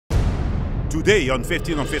today on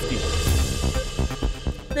 15 on 15.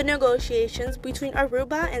 The negotiations between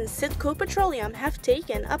Aruba and Citgo Petroleum have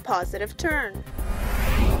taken a positive turn.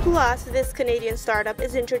 Plus, this Canadian startup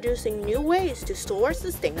is introducing new ways to store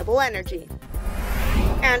sustainable energy.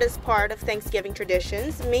 And as part of Thanksgiving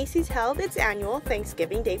traditions, Macy's held its annual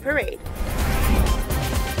Thanksgiving Day Parade.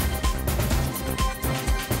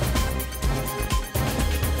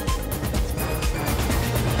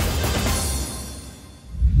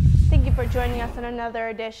 Thank you for joining us on another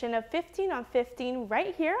edition of 15 on 15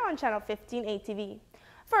 right here on Channel 15 ATV.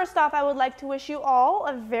 First off, I would like to wish you all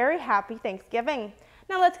a very happy Thanksgiving.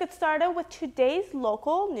 Now let's get started with today's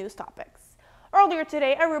local news topics. Earlier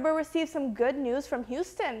today, Aruba received some good news from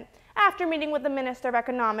Houston. After meeting with the Minister of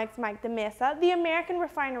Economics, Mike de Mesa, the American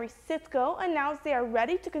refinery Citgo announced they are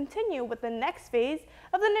ready to continue with the next phase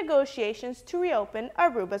of the negotiations to reopen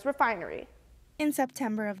Aruba's refinery. In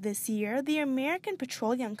September of this year, the American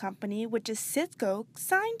Petroleum Company, which is Citgo,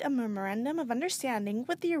 signed a memorandum of understanding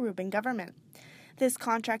with the Aruban government. This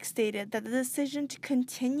contract stated that the decision to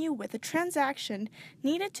continue with the transaction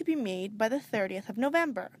needed to be made by the 30th of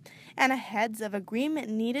November, and a heads of agreement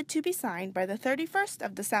needed to be signed by the 31st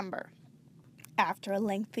of December. After a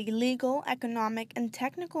lengthy legal, economic, and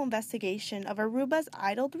technical investigation of Aruba's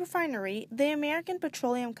idled refinery, the American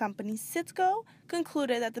Petroleum Company Citgo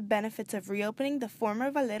concluded that the benefits of reopening the former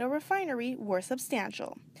Valero refinery were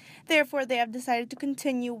substantial. Therefore, they have decided to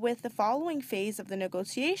continue with the following phase of the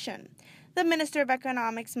negotiation. The Minister of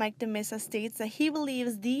Economics, Mike de Mesa, states that he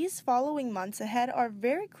believes these following months ahead are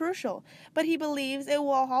very crucial, but he believes it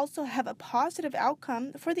will also have a positive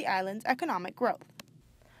outcome for the island's economic growth.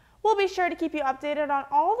 We'll be sure to keep you updated on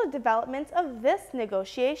all the developments of this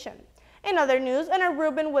negotiation. In other news, an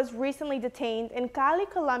Aruban was recently detained in Cali,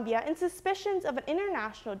 Colombia in suspicions of an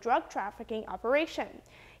international drug trafficking operation.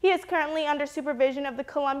 He is currently under supervision of the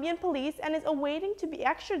Colombian police and is awaiting to be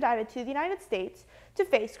extradited to the United States to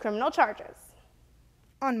face criminal charges.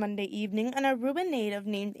 On Monday evening, an Aruban native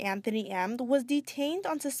named Anthony M. was detained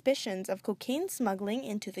on suspicions of cocaine smuggling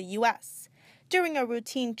into the U.S. During a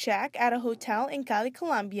routine check at a hotel in Cali,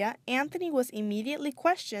 Colombia, Anthony was immediately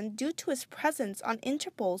questioned due to his presence on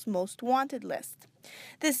Interpol's most wanted list.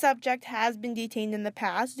 This subject has been detained in the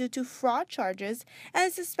past due to fraud charges and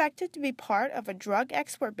is suspected to be part of a drug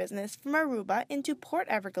export business from Aruba into Port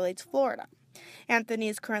Everglades, Florida. Anthony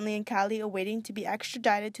is currently in Cali awaiting to be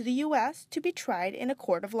extradited to the U.S. to be tried in a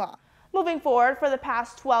court of law. Moving forward, for the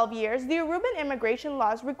past 12 years, the Aruban immigration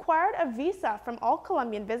laws required a visa from all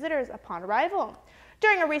Colombian visitors upon arrival.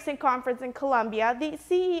 During a recent conference in Colombia, the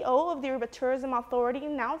CEO of the Aruba Tourism Authority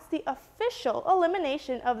announced the official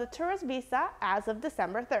elimination of the tourist visa as of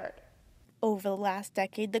December 3rd. Over the last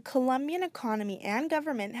decade, the Colombian economy and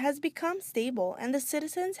government has become stable and the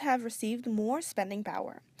citizens have received more spending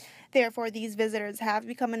power. Therefore, these visitors have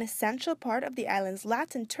become an essential part of the island's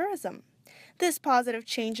Latin tourism. This positive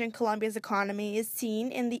change in Colombia's economy is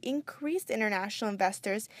seen in the increased international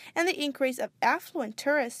investors and the increase of affluent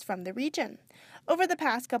tourists from the region. Over the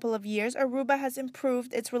past couple of years, Aruba has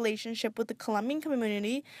improved its relationship with the Colombian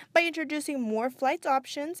community by introducing more flight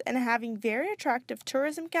options and having very attractive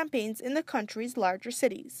tourism campaigns in the country's larger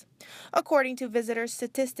cities. According to visitor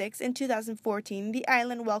statistics, in 2014, the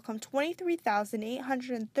island welcomed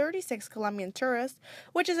 23,836 Colombian tourists,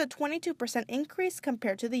 which is a 22% increase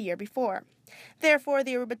compared to the year before. Therefore,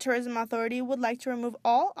 the Aruba Tourism Authority would like to remove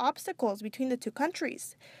all obstacles between the two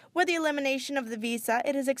countries. With the elimination of the visa,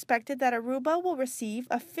 it is expected that Aruba will receive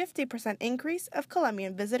a 50% increase of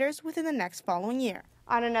Colombian visitors within the next following year.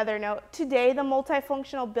 On another note, today the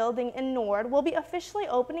multifunctional building in Nord will be officially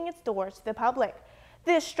opening its doors to the public.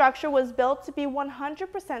 This structure was built to be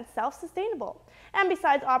 100% self-sustainable, and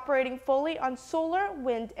besides operating fully on solar,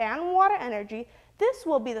 wind, and water energy, this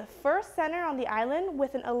will be the first center on the island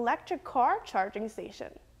with an electric car charging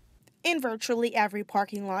station. In virtually every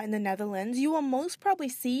parking lot in the Netherlands, you will most probably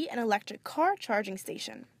see an electric car charging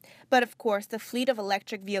station. But of course, the fleet of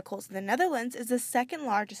electric vehicles in the Netherlands is the second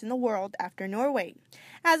largest in the world after Norway.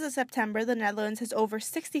 As of September, the Netherlands has over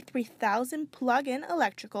 63,000 plug-in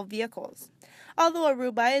electrical vehicles. Although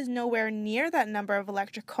Aruba is nowhere near that number of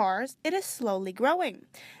electric cars, it is slowly growing.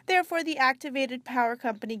 Therefore, the Activated Power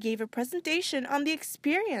Company gave a presentation on the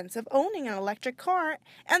experience of owning an electric car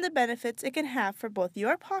and the benefits it can have for both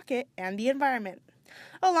your pocket and the environment.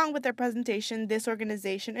 Along with their presentation, this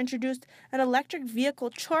organization introduced an electric vehicle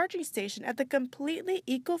charging station at the completely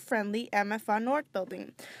eco-friendly MFA North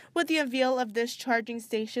building. With the unveil of this charging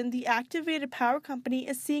station, the Activated Power Company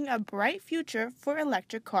is seeing a bright future for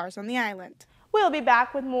electric cars on the island. We'll be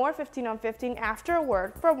back with more 15 on 15 after a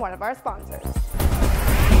word from one of our sponsors.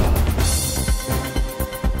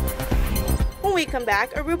 we come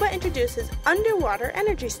back, Aruba introduces underwater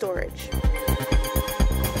energy storage.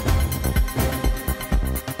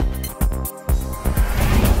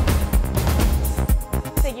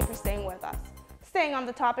 Thank you for staying with us. Staying on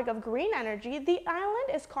the topic of green energy, the island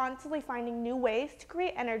is constantly finding new ways to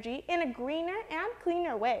create energy in a greener and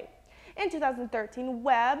cleaner way. In 2013,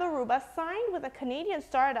 Web Aruba signed with a Canadian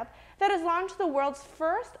startup that has launched the world's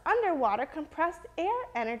first underwater compressed air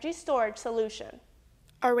energy storage solution.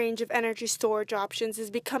 A range of energy storage options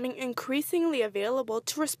is becoming increasingly available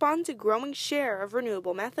to respond to growing share of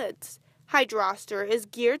renewable methods. Hydroster is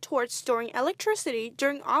geared towards storing electricity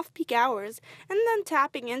during off-peak hours and then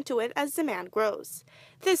tapping into it as demand grows.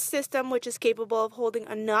 This system, which is capable of holding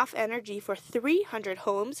enough energy for 300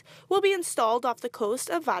 homes, will be installed off the coast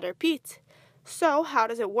of Vaderpyt. So, how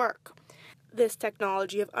does it work? This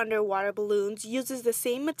technology of underwater balloons uses the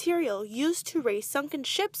same material used to raise sunken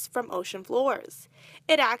ships from ocean floors.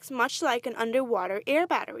 It acts much like an underwater air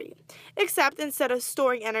battery, except instead of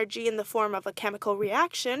storing energy in the form of a chemical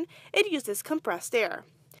reaction, it uses compressed air.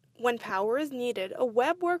 When power is needed, a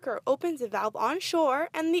web worker opens a valve on shore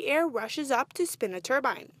and the air rushes up to spin a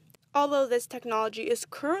turbine. Although this technology is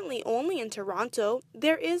currently only in Toronto,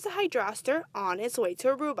 there is a hydroster on its way to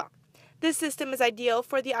Aruba. This system is ideal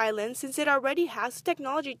for the island since it already has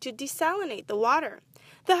technology to desalinate the water.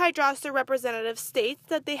 The hydroster representative states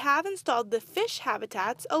that they have installed the fish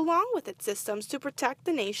habitats along with its systems to protect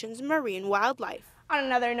the nation's marine wildlife. On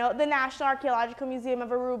another note, the National Archaeological Museum of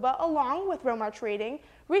Aruba, along with Romar Trading,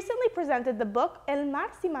 recently presented the book El Mar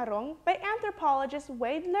Cimarrón by anthropologist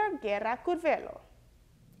Weidler Guerra Curvelo.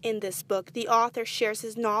 In this book, the author shares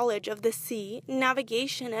his knowledge of the sea,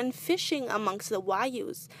 navigation, and fishing amongst the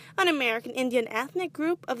Wayús, an American Indian ethnic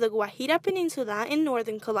group of the Guajira Peninsula in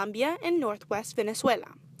northern Colombia and northwest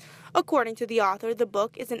Venezuela. According to the author, the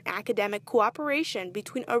book is an academic cooperation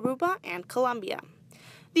between Aruba and Colombia.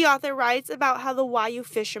 The author writes about how the Wayuu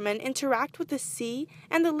fishermen interact with the sea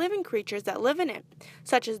and the living creatures that live in it,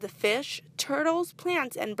 such as the fish, turtles,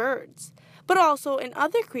 plants, and birds, but also in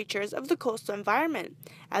other creatures of the coastal environment,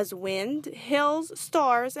 as wind, hills,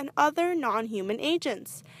 stars, and other non-human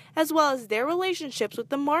agents, as well as their relationships with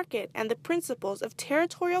the market and the principles of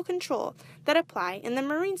territorial control that apply in the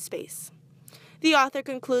marine space. The author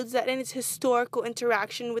concludes that in its historical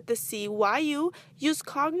interaction with the sea, Wayuu used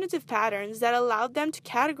cognitive patterns that allowed them to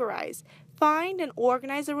categorize, find, and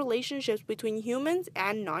organize the relationships between humans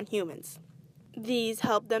and non-humans. These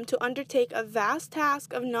helped them to undertake a vast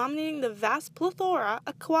task of nominating the vast plethora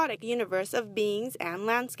aquatic universe of beings and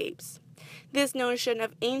landscapes. This notion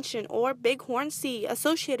of ancient or bighorn sea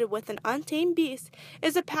associated with an untamed beast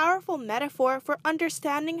is a powerful metaphor for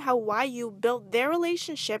understanding how Wayuu built their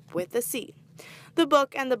relationship with the sea. The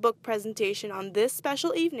book and the book presentation on this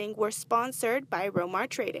special evening were sponsored by Romar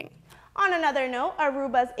Trading. On another note,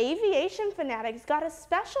 Aruba's aviation fanatics got a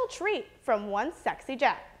special treat from one sexy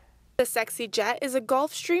jet. The sexy jet is a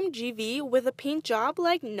Gulfstream GV with a paint job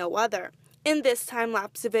like no other. In this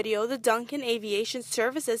time-lapse video, the Duncan Aviation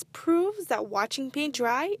Services proves that watching paint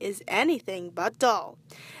dry is anything but dull.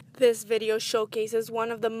 This video showcases one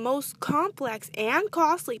of the most complex and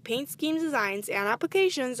costly paint scheme designs and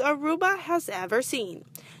applications Aruba has ever seen.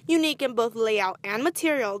 Unique in both layout and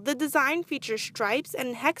material, the design features stripes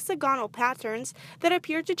and hexagonal patterns that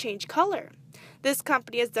appear to change color. This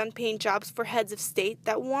company has done paint jobs for heads of state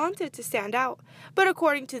that wanted to stand out, but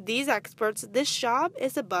according to these experts, this job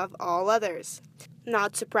is above all others.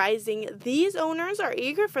 Not surprising, these owners are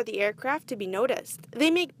eager for the aircraft to be noticed.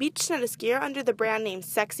 They make beach tennis gear under the brand name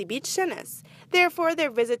Sexy Beach Tennis. Therefore,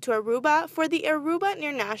 their visit to Aruba for the Aruba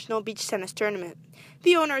International Beach Tennis Tournament.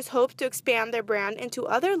 The owners hope to expand their brand into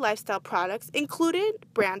other lifestyle products, including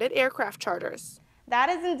branded aircraft charters. That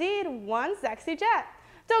is indeed one sexy jet.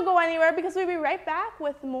 Don't go anywhere because we'll be right back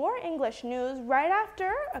with more English news right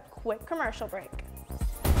after a quick commercial break.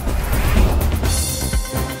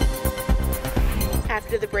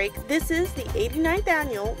 After the break, this is the 89th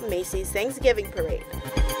Annual Macy's Thanksgiving Parade.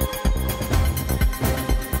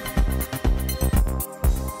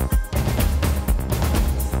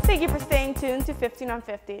 Thank you for staying tuned to 15 on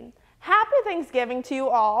 15. Happy Thanksgiving to you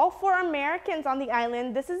all. For Americans on the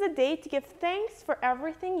island, this is a day to give thanks for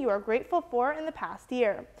everything you are grateful for in the past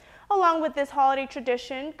year. Along with this holiday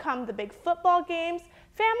tradition come the big football games,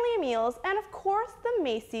 family meals, and of course the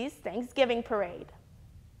Macy's Thanksgiving Parade.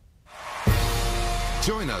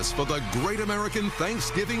 Join us for the Great American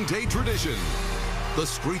Thanksgiving Day tradition. The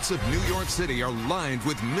streets of New York City are lined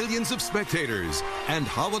with millions of spectators, and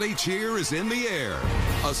holiday cheer is in the air.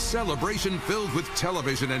 A celebration filled with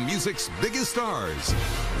television and music's biggest stars,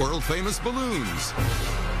 world-famous balloons,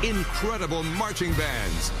 incredible marching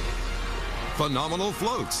bands, phenomenal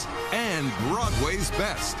floats, and Broadway's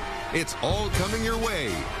best. It's all coming your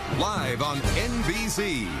way, live on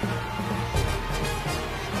NBC.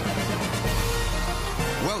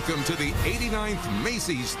 Welcome to the 89th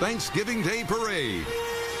Macy's Thanksgiving Day Parade.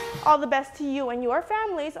 All the best to you and your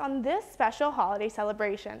families on this special holiday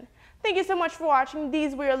celebration. Thank you so much for watching.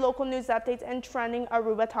 These were your local news updates and trending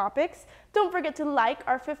Aruba topics. Don't forget to like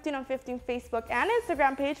our 15 on 15 Facebook and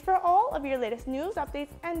Instagram page for all of your latest news updates,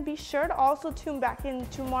 and be sure to also tune back in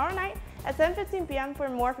tomorrow night at 7:15 p.m. for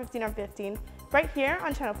more 15 on 15 right here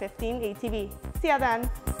on Channel 15 ATV. See ya then.